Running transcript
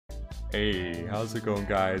Hey, how's it going,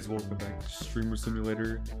 guys? Welcome back to Streamer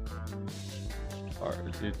Simulator.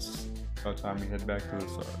 Alright, it's about time we head back to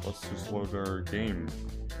this. Let's just load our game.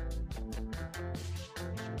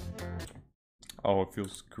 Oh, it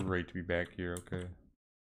feels great to be back here. Okay,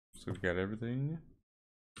 so we got everything.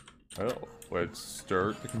 Oh, let's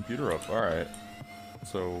start the computer up. Alright,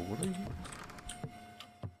 so what do we do?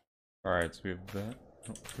 Alright, so we have that.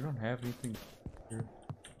 Oh, we don't have anything here.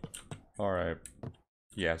 Alright.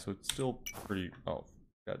 Yeah, so it's still pretty. Oh,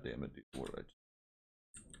 god damn it, dude. What did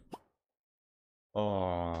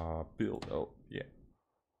I build. Oh, yeah.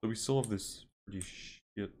 So we still have this pretty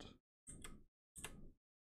shit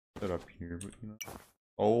set up here, but you know.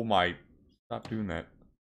 Oh my. Stop doing that.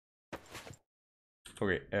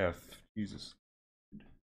 Okay, F. Jesus.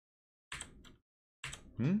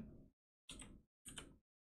 Hmm?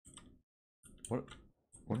 What?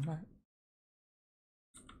 What am I?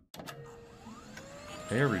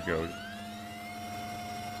 There we go.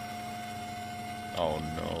 Oh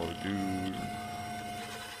no, dude.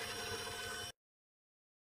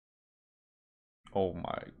 Oh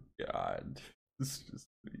my god. This is just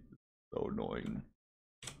so annoying.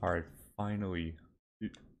 Alright, finally.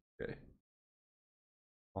 Okay.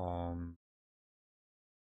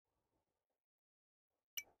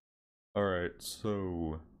 Alright,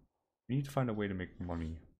 so we need to find a way to make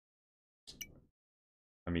money.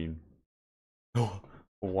 I mean, oh,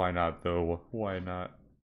 why not though? Why not?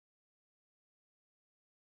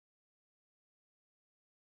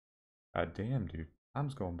 God damn, dude.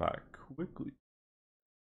 Time's going by quickly.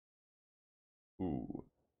 Ooh.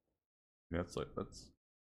 That's but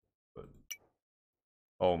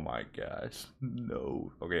oh my gosh.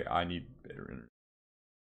 No. Okay, I need better internet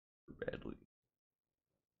badly.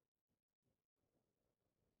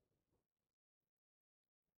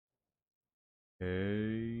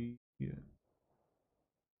 Okay. Yeah.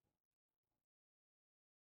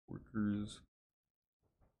 Workers.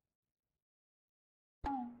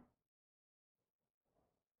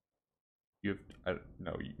 You have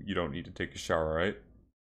no, you don't need to take a shower, right?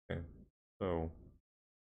 Okay. So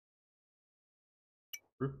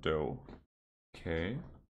crypto. Okay.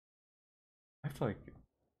 I have to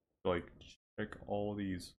like check all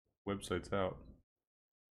these websites out.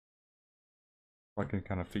 I can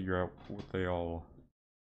kind of figure out what they all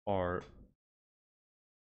are.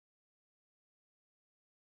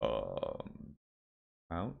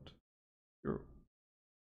 Amount. Your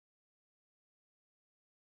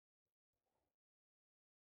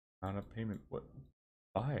amount of payment. What?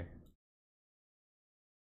 Buy.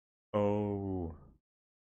 Oh.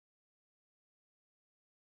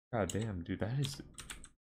 God damn, dude, that is.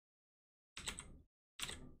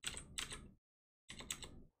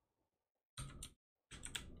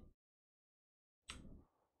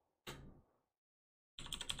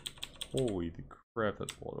 Holy the crap,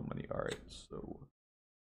 that's a lot of money. Alright, so.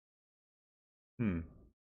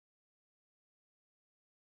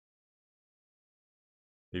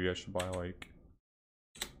 Maybe I should buy like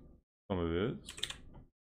some of this.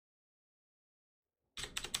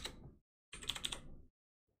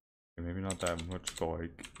 Okay, maybe not that much, but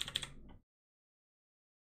like.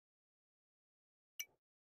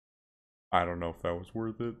 I don't know if that was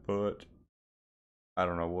worth it, but I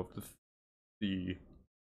don't know. We'll have to see.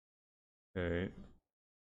 Okay.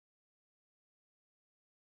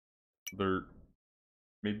 There.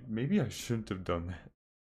 Maybe I shouldn't have done that.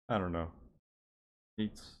 I don't know.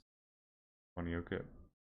 It's funny. Okay.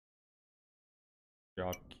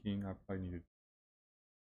 Job King. I probably need to.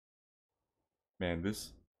 Man,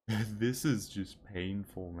 this this is just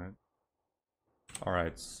painful, man. All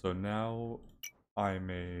right, so now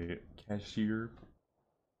I'm a cashier.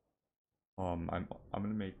 I'm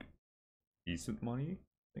gonna make decent money,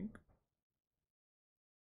 I think.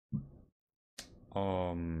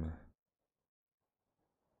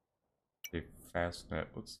 A Fastnet.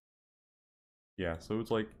 Let's. Yeah, so it's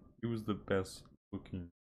like it was the best looking.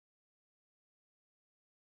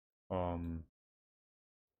 Um.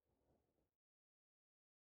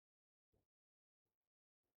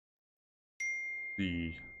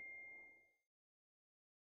 The.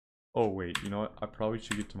 Oh wait, you know what? I probably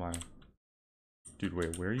should get to my. Dude,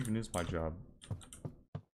 wait, where even is my job?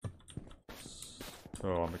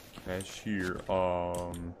 So I'm a cashier.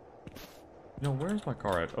 No, where's my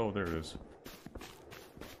car at? Oh, there it is.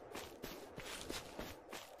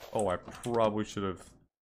 Oh, I probably should have.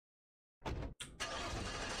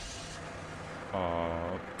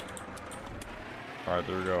 Alright,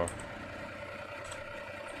 there we go.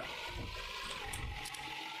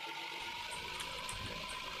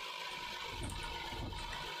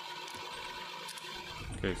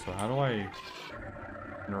 Okay, so how do I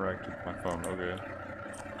interact with my phone. Okay.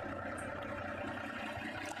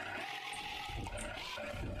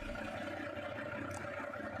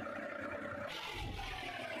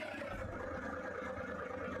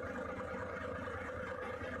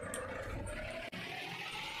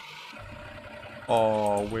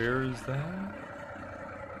 Oh, where is that?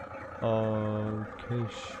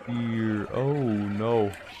 Cashier. Oh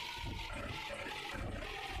no.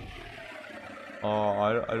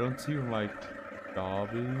 I don't see where my job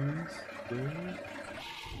is there.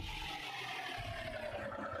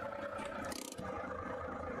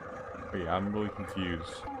 Wait, I'm really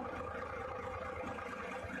confused.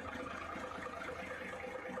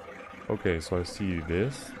 Okay, so I see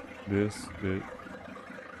this.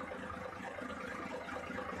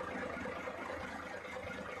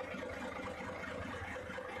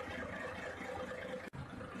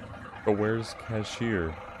 But where's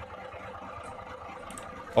cashier?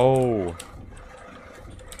 Oh.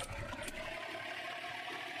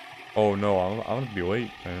 Oh no, I'm gonna be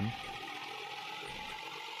late, man.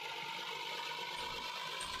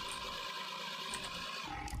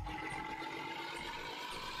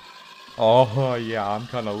 Oh yeah, I'm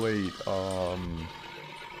kind of late.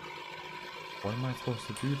 What am I supposed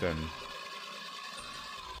to do then?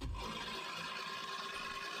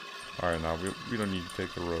 All right, now we don't need to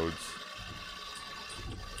take the roads.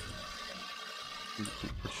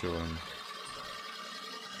 We're chilling.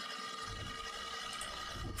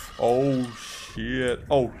 Oh shit!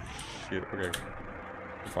 Oh shit! Okay,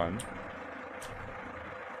 we're fine.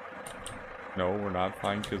 No, we're not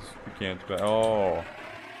fine because we can't. Oh.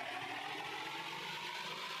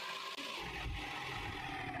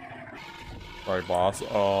 Sorry, boss.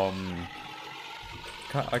 I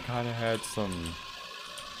kind of had some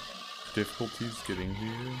difficulties getting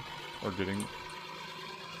here, or getting,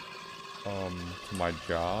 to my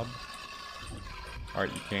job.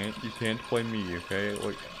 Alright, you can't blame me, okay?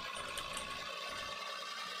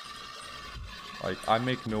 Like, I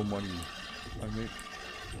make no money.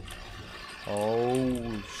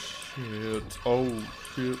 Oh, shit. Oh,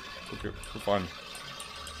 shit. Okay, we're fine.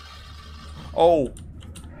 Oh!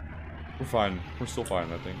 We're fine. We're still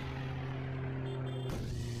fine, I think.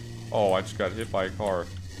 Oh, I just got hit by a car.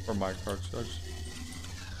 Or my car.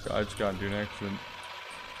 I just got into an accident.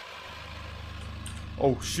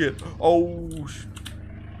 Oh, shit. Oh,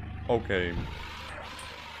 okay.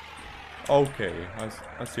 Okay.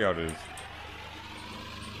 I see how it is.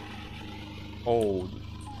 Oh,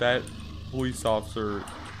 that police officer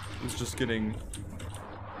is just getting...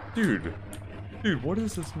 Dude, what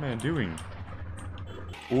is this man doing?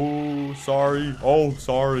 Oh, sorry. Oh,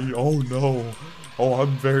 sorry. Oh, no. Oh,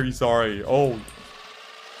 I'm very sorry. Oh.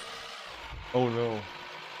 Oh, no.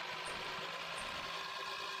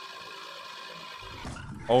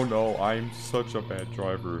 Oh, no. I'm such a bad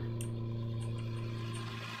driver.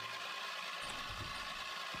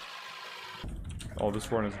 Oh,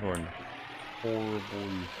 this run is going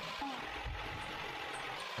horribly.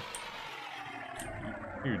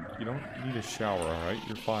 Dude, you don't need a shower, alright?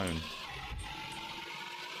 You're fine.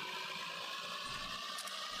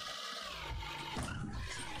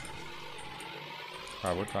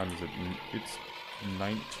 Alright, what time is it? It's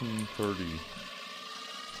 19:30.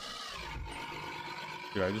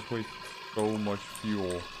 Dude, I just wasted so much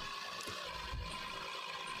fuel.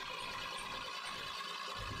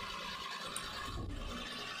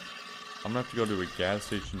 I'm gonna have to go to a gas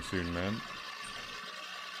station soon, man.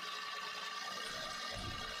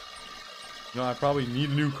 You know, I probably need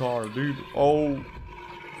a new car, dude. Oh.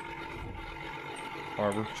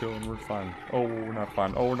 Alright, we're chilling, we're fine. Oh, we're not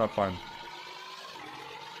fine. Oh, we're not fine.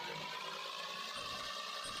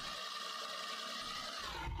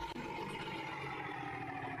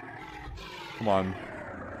 Come on.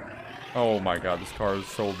 Oh my god, this car is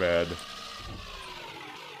so bad.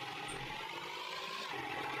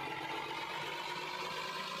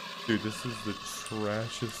 Dude, this is the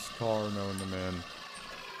trashiest car known to man.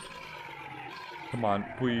 Come on,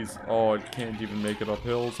 please. Oh, it can't even make it up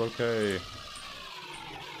hills. Okay.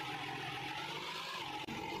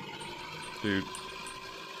 Dude.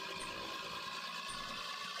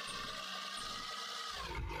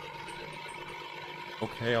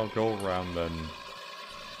 Okay, I'll go around then.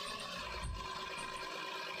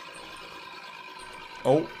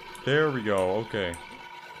 Oh, there we go. Okay.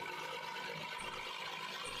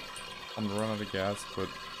 I'm gonna run out of gas, but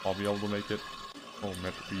I'll be able to make it. Oh,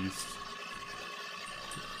 Met Beast.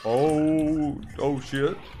 Oh, oh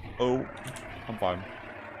shit. Oh, I'm fine.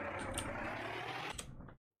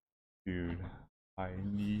 Dude, I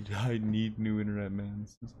need new internet, man.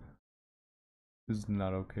 This is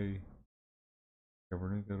not okay. Yeah, we're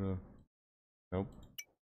gonna go to... Nope.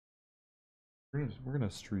 We're gonna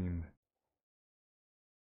stream.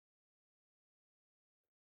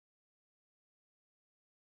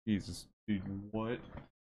 Jesus, dude, what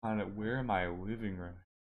kind of, where am I living right now?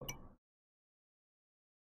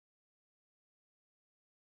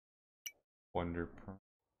 Wonder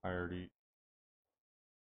I already,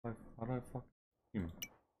 how do I fucking stream?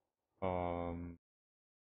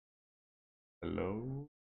 Hello?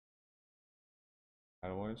 How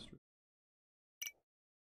do I stream?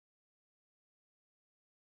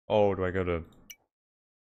 Oh, do I go to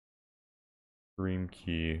stream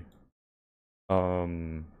key?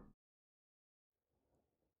 Um,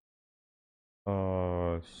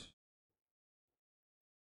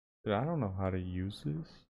 dude, I don't know how to use this.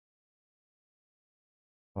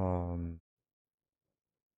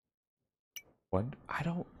 What? I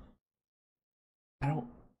don't, I don't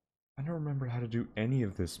remember how to do any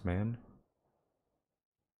of this, man.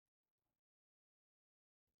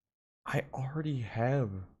 I already have,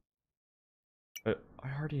 I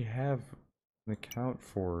already have an account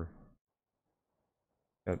for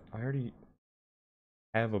that. I already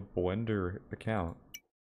have a Blender account.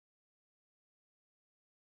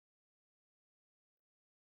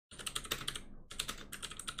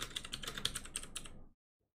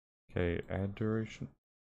 Okay, add duration.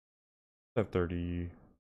 Have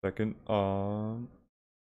 30-second.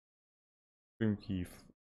 Stream key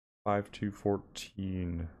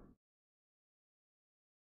 5214.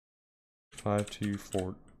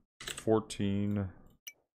 5214.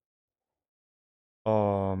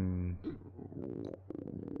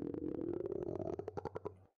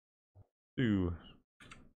 Two.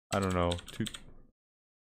 I don't know. Two.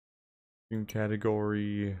 Stream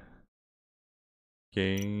category.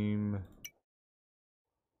 Game.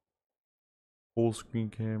 Full screen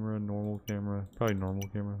camera, normal camera. Probably normal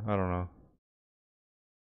camera. I don't know.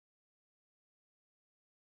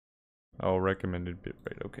 Oh, recommended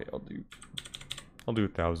bitrate. Okay, I'll do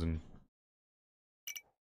 1,000.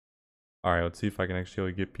 Alright, let's see if I can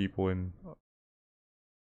actually get people in.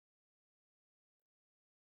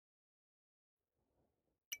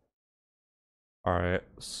 Alright,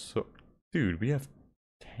 so dude, we have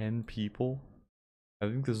 10 people. I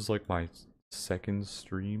think this is like my second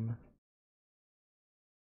stream.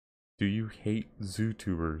 Do you hate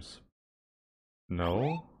ZooTubers?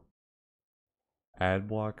 No?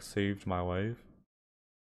 Adblock saved my life?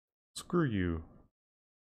 Screw you.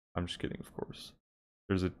 I'm just kidding, of course.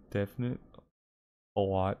 There's a definite a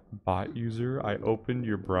lot bot user. I opened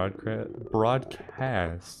your broadcast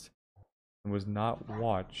and was not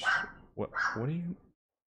watched. What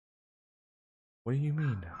do you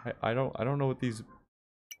mean? I don't know what these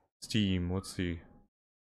Steam, let's see.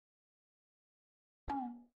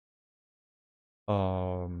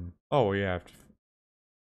 Oh yeah,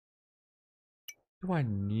 do I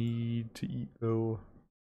need to eat though?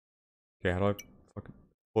 Okay, how do I fucking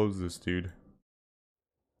close this, dude?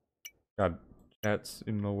 God, chat's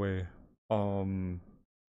in the way.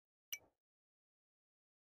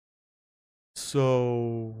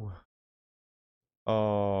 So,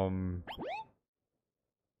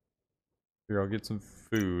 here, I'll get some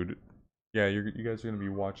food. Yeah, you guys are gonna be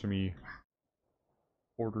watching me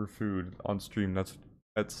order food on stream. That's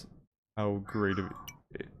how great of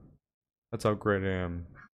it. That's how great I am.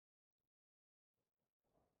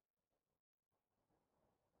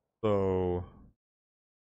 So,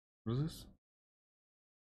 what is this?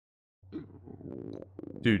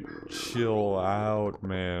 Dude, chill out,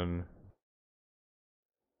 man.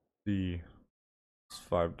 It's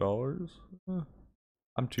 $5.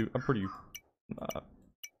 I'm pretty. Uh,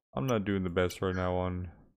 I'm not doing the best right now on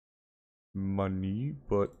money,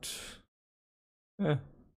 but Alright,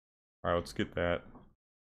 let's get that.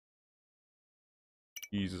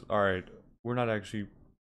 Jesus. Alright, we're not actually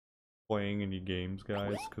playing any games,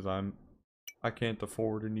 guys, because I can't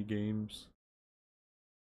afford any games.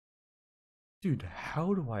 Dude,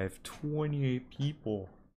 how do I have 28 people?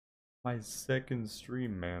 My second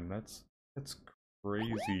stream, man. That's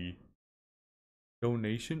crazy.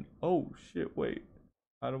 Donation? Oh shit, wait.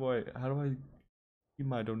 How do I see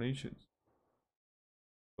my donations?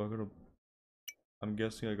 Do I go to, I'm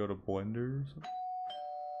guessing I go to Blender or something?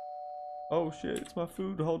 Oh shit, it's my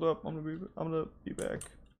food. Hold up. I'm gonna be back.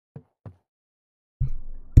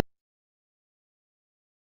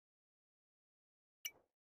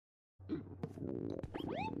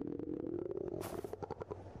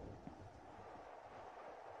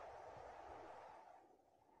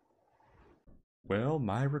 Well,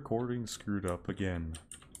 my recording screwed up again.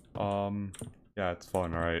 Yeah, it's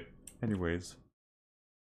fun, alright. Anyways.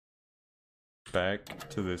 Back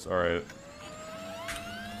to this, alright.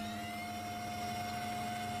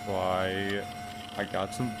 Why I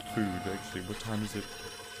got some food, actually. What time is it?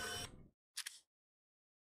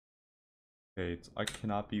 Okay, I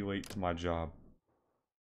cannot be late to my job.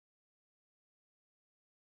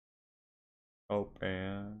 Oh,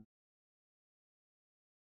 and...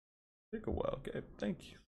 Take a while. Okay,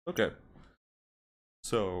 thank you. Okay.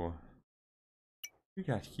 So... we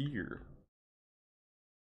got here?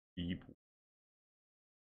 People.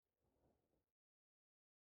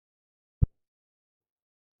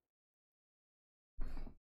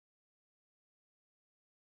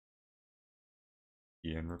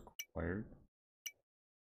 Being required.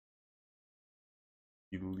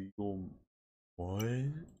 Illegal... What?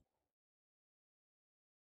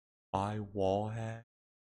 Buy wall hack?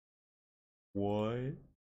 What?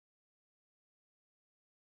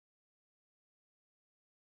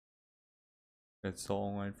 That's all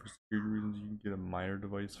online for security reasons. You can get a minor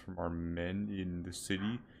device from our men in the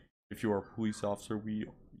city. If you are a police officer, we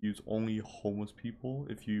use only homeless people.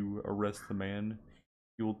 If you arrest the man,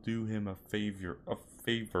 you will do him a favor.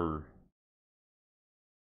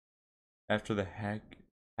 After the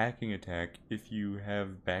hacking attack, if you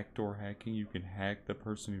have backdoor hacking, you can hack the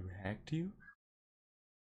person who hacked you.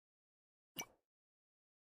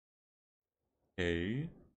 Okay.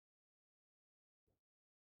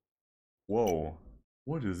 Whoa.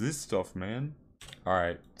 What is this stuff, man?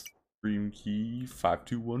 Alright. Stream key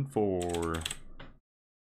 5214.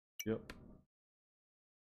 Yep.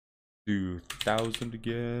 2000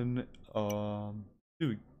 again.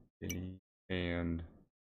 Do again. And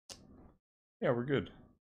yeah, we're good.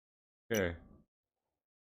 Okay.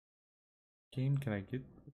 Game can I get?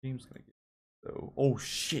 What games can I get? So, oh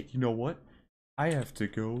shit, you know what? I have to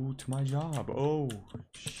go to my job. Oh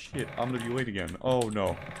shit, I'm gonna be late again. Oh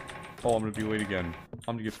no. Oh, I'm gonna be late again.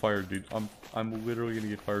 I'm gonna get fired, dude. I'm literally gonna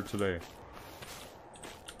get fired today.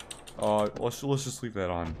 Let's just leave that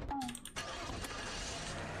on.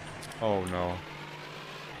 Oh no.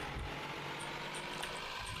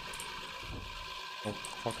 Oh,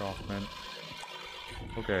 fuck off, man.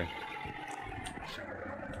 Okay.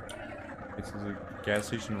 This is a gas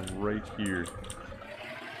station right here.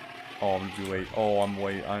 Oh, I'm gonna be late. Oh, I'm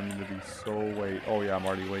late. I'm gonna be so late. Oh yeah, I'm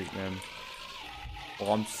already late, man.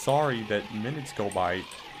 Well, I'm sorry that minutes go by,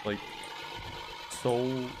 like, so...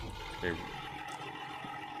 Okay.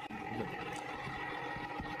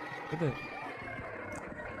 What the...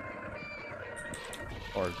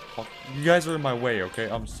 Or, fuck. You guys are in my way, okay?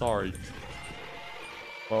 I'm sorry.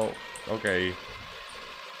 Well, okay.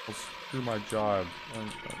 Well, screw my job.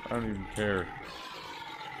 I don't even care.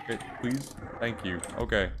 Okay, please? Thank you.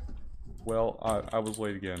 Okay. Well, I was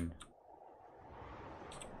late again.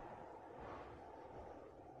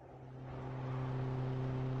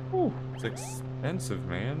 Ooh, it's expensive,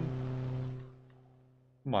 man.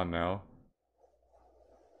 Come on now.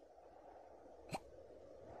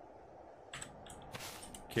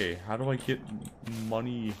 Okay, how do I get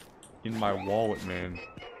money in my wallet, man?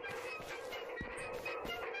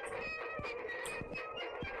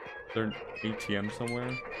 Is there an ATM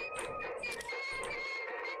somewhere?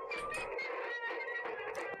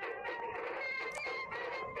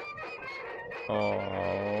 Oh.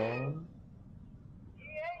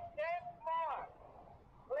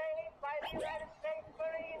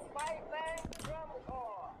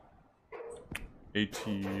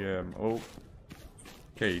 ATM. Oh.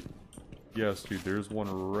 Okay. Yes, dude. There's one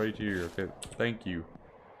right here. Okay. Thank you.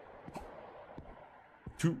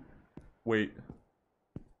 Wait.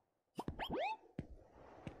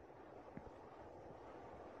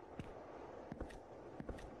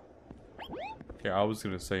 Okay, I was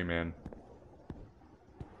gonna say, man.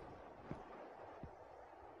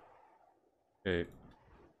 Okay.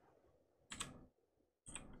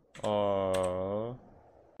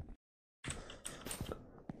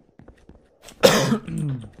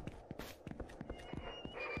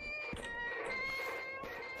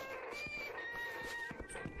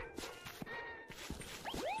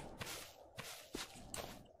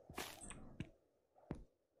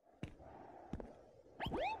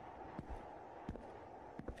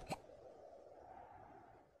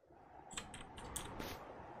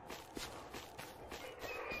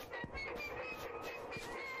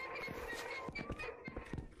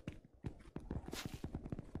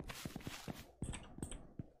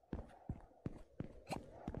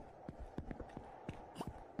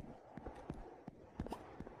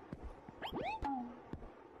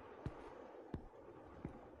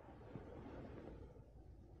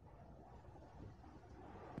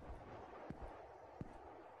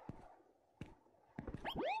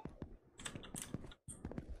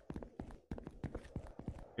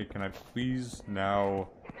 Okay, can I please now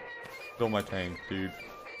fill my tank, dude?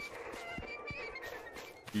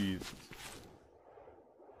 Jeez.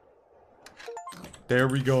 There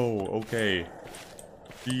we go. Okay.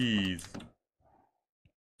 Jeez.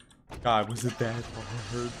 God, was it that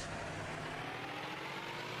hard?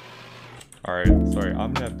 Alright, sorry.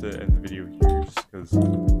 I'm gonna have to end the video here just because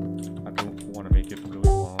I don't want to make it really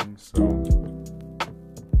long. So,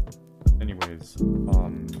 anyways,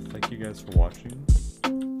 thank you guys for watching.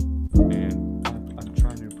 And I'm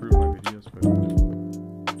trying to improve my videos, but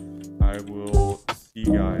I will see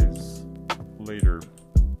you guys later.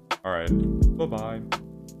 Alright, bye-bye.